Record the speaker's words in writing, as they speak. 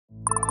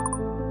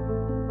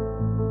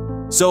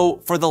So,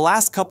 for the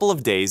last couple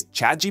of days,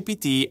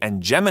 ChatGPT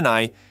and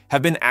Gemini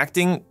have been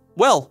acting,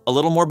 well, a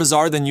little more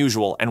bizarre than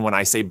usual, and when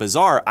I say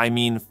bizarre, I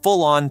mean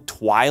full-on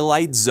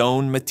Twilight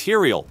Zone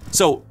material.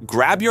 So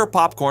grab your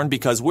popcorn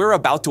because we're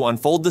about to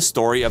unfold the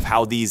story of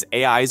how these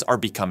AIs are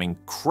becoming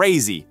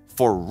crazy,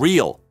 for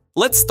real.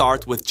 Let's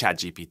start with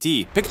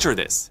ChatGPT. Picture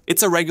this.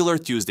 It's a regular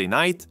Tuesday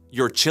night,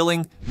 you're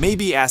chilling,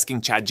 maybe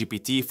asking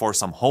ChatGPT for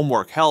some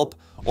homework help,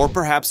 or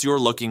perhaps you're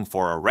looking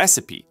for a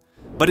recipe.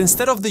 But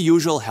instead of the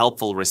usual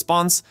helpful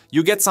response,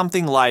 you get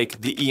something like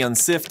the Ian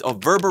Sift of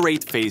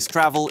verberate phase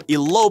travel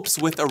elopes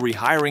with a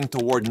rehiring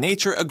toward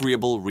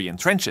nature-agreeable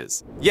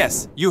reentrenches.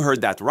 Yes, you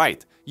heard that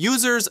right.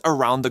 Users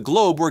around the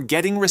globe were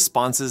getting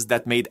responses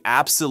that made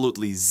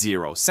absolutely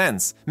zero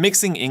sense,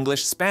 mixing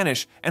English,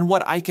 Spanish, and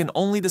what I can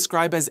only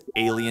describe as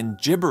alien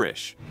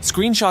gibberish.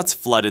 Screenshots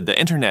flooded the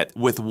internet,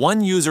 with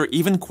one user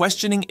even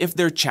questioning if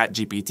their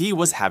ChatGPT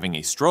was having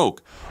a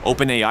stroke.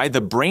 OpenAI,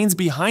 the brains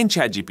behind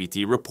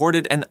ChatGPT,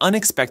 reported an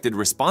unexpected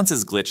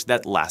responses glitch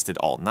that lasted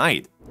all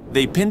night.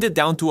 They pinned it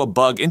down to a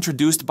bug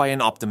introduced by an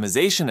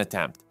optimization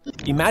attempt.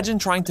 Imagine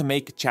trying to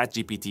make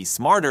ChatGPT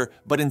smarter,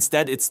 but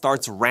instead it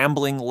starts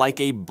rambling like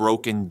a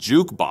broken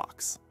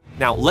jukebox.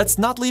 Now, let's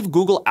not leave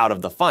Google out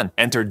of the fun.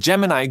 Enter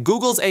Gemini,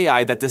 Google's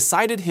AI that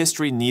decided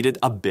history needed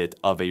a bit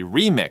of a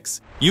remix.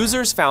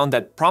 Users found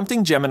that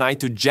prompting Gemini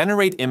to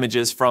generate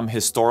images from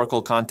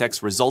historical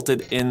context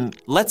resulted in,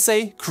 let's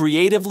say,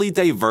 creatively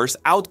diverse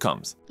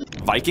outcomes.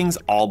 Vikings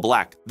all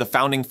black, the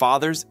founding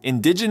fathers,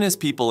 indigenous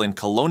people in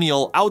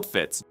colonial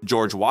outfits,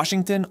 George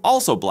Washington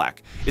also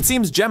black. It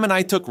seems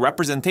Gemini took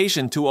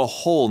representation to a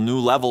whole new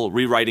level,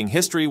 rewriting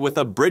history with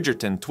a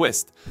Bridgerton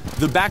twist.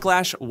 The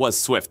backlash was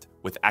swift,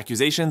 with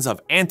accusations of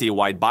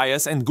anti-white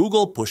bias and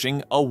Google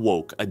pushing a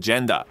woke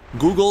agenda.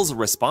 Google's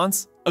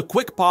response? A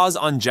quick pause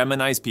on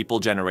Gemini's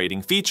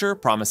people-generating feature,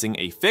 promising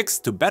a fix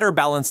to better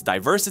balance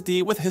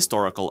diversity with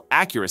historical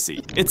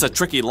accuracy. It's a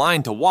tricky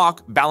line to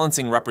walk,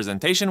 balancing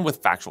representation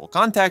with factual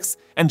context,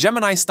 and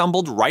Gemini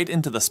stumbled right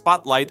into the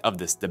spotlight of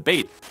this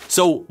debate.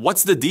 So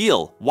what's the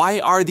deal?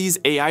 Why are these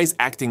AIs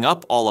acting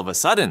up all of a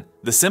sudden?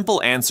 The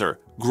simple answer: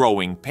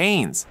 growing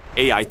pains.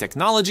 AI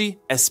technology,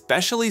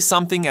 especially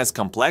something as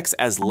complex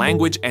as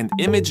language and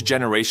image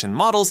generation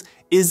models,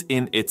 is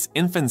in its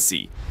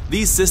infancy.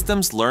 These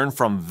systems learn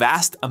from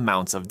vast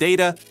amounts of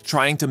data,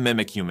 trying to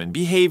mimic human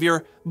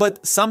behavior,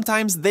 but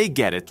sometimes they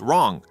get it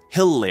wrong.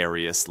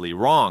 Hilariously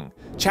wrong.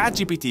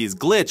 ChatGPT's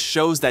glitch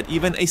shows that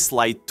even a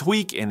slight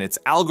tweak in its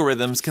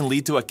algorithms can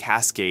lead to a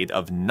cascade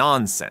of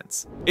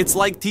nonsense. It's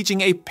like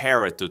teaching a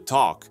parrot to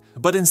talk.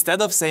 But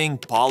instead of saying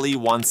Polly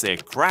wants a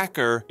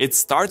cracker, it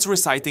starts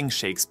reciting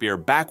Shakespeare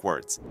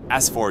backwards.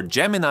 As for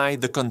Gemini,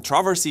 the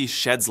controversy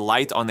sheds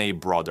light on a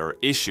broader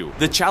issue: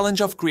 the challenge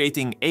of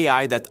creating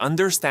AI that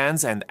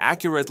understands and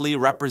accurately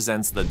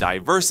represents the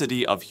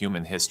diversity of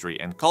human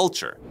history and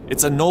culture.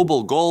 It's a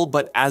noble goal,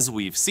 but as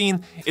we've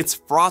seen, it's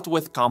fraught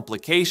with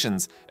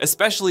complications,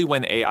 especially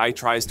when AI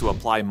tries to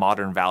apply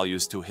modern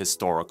values to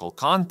historical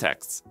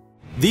contexts.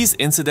 These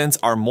incidents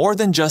are more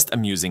than just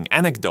amusing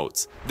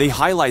anecdotes. They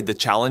highlight the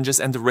challenges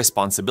and the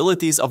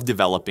responsibilities of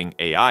developing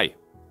AI.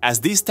 As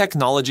these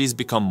technologies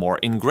become more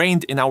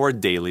ingrained in our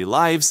daily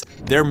lives,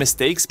 their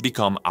mistakes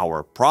become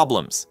our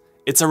problems.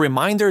 It's a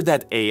reminder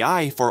that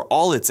AI, for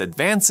all its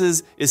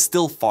advances, is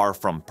still far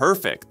from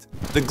perfect.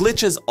 The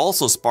glitches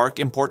also spark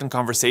important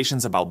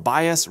conversations about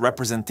bias,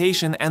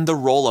 representation, and the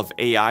role of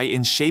AI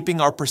in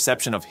shaping our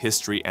perception of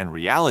history and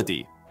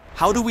reality.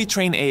 How do we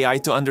train AI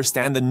to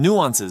understand the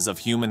nuances of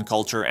human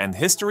culture and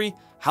history?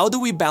 How do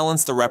we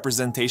balance the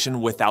representation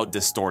without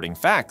distorting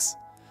facts?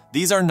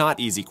 These are not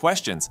easy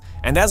questions,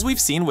 and as we've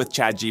seen with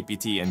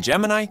ChatGPT and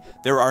Gemini,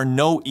 there are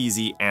no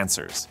easy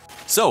answers.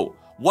 So,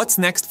 what's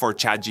next for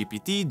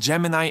ChatGPT,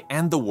 Gemini,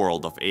 and the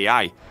world of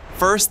AI?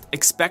 First,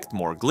 expect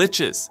more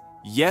glitches.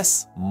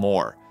 Yes,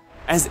 more.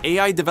 As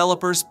AI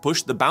developers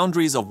push the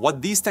boundaries of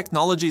what these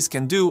technologies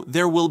can do,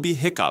 there will be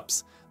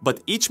hiccups.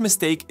 But each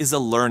mistake is a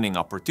learning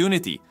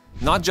opportunity,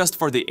 not just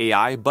for the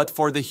AI, but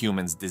for the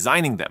humans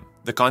designing them.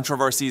 The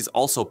controversies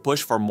also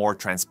push for more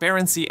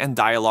transparency and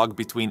dialogue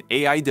between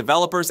AI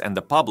developers and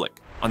the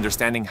public.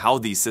 Understanding how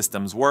these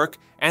systems work,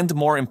 and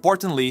more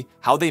importantly,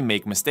 how they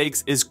make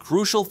mistakes, is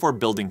crucial for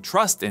building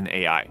trust in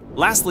AI.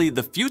 Lastly,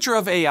 the future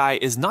of AI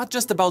is not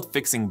just about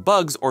fixing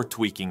bugs or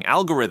tweaking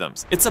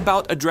algorithms. It's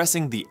about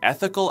addressing the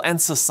ethical and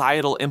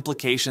societal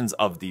implications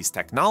of these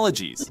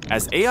technologies.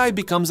 As AI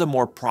becomes a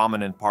more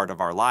prominent part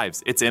of our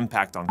lives, its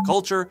impact on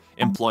culture,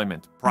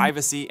 employment,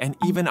 privacy, and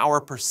even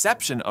our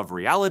perception of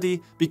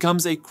reality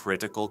becomes a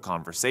critical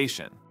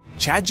conversation.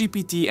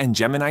 ChatGPT and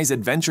Gemini's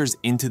adventures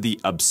into the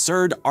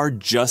absurd are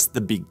just the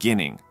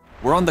beginning.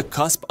 We're on the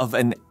cusp of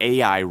an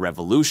AI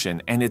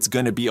revolution, and it's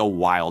gonna be a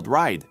wild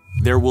ride.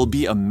 There will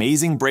be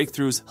amazing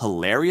breakthroughs,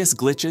 hilarious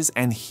glitches,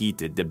 and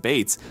heated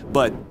debates.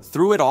 But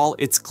through it all,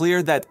 it's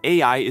clear that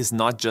AI is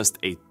not just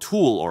a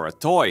tool or a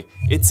toy.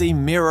 It's a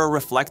mirror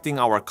reflecting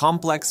our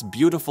complex,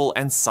 beautiful,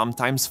 and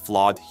sometimes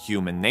flawed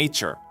human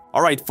nature.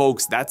 Alright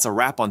folks, that's a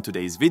wrap on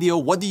today's video.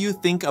 What do you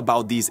think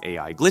about these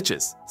AI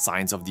glitches?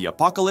 Signs of the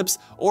apocalypse,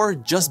 or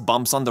just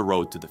bumps on the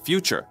road to the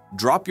future?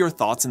 Drop your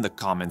thoughts in the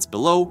comments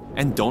below,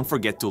 and don't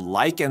forget to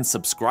like and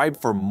subscribe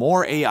for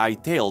more AI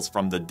tales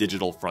from the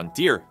digital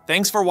frontier.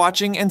 Thanks for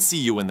watching, and see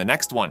you in the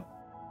next one.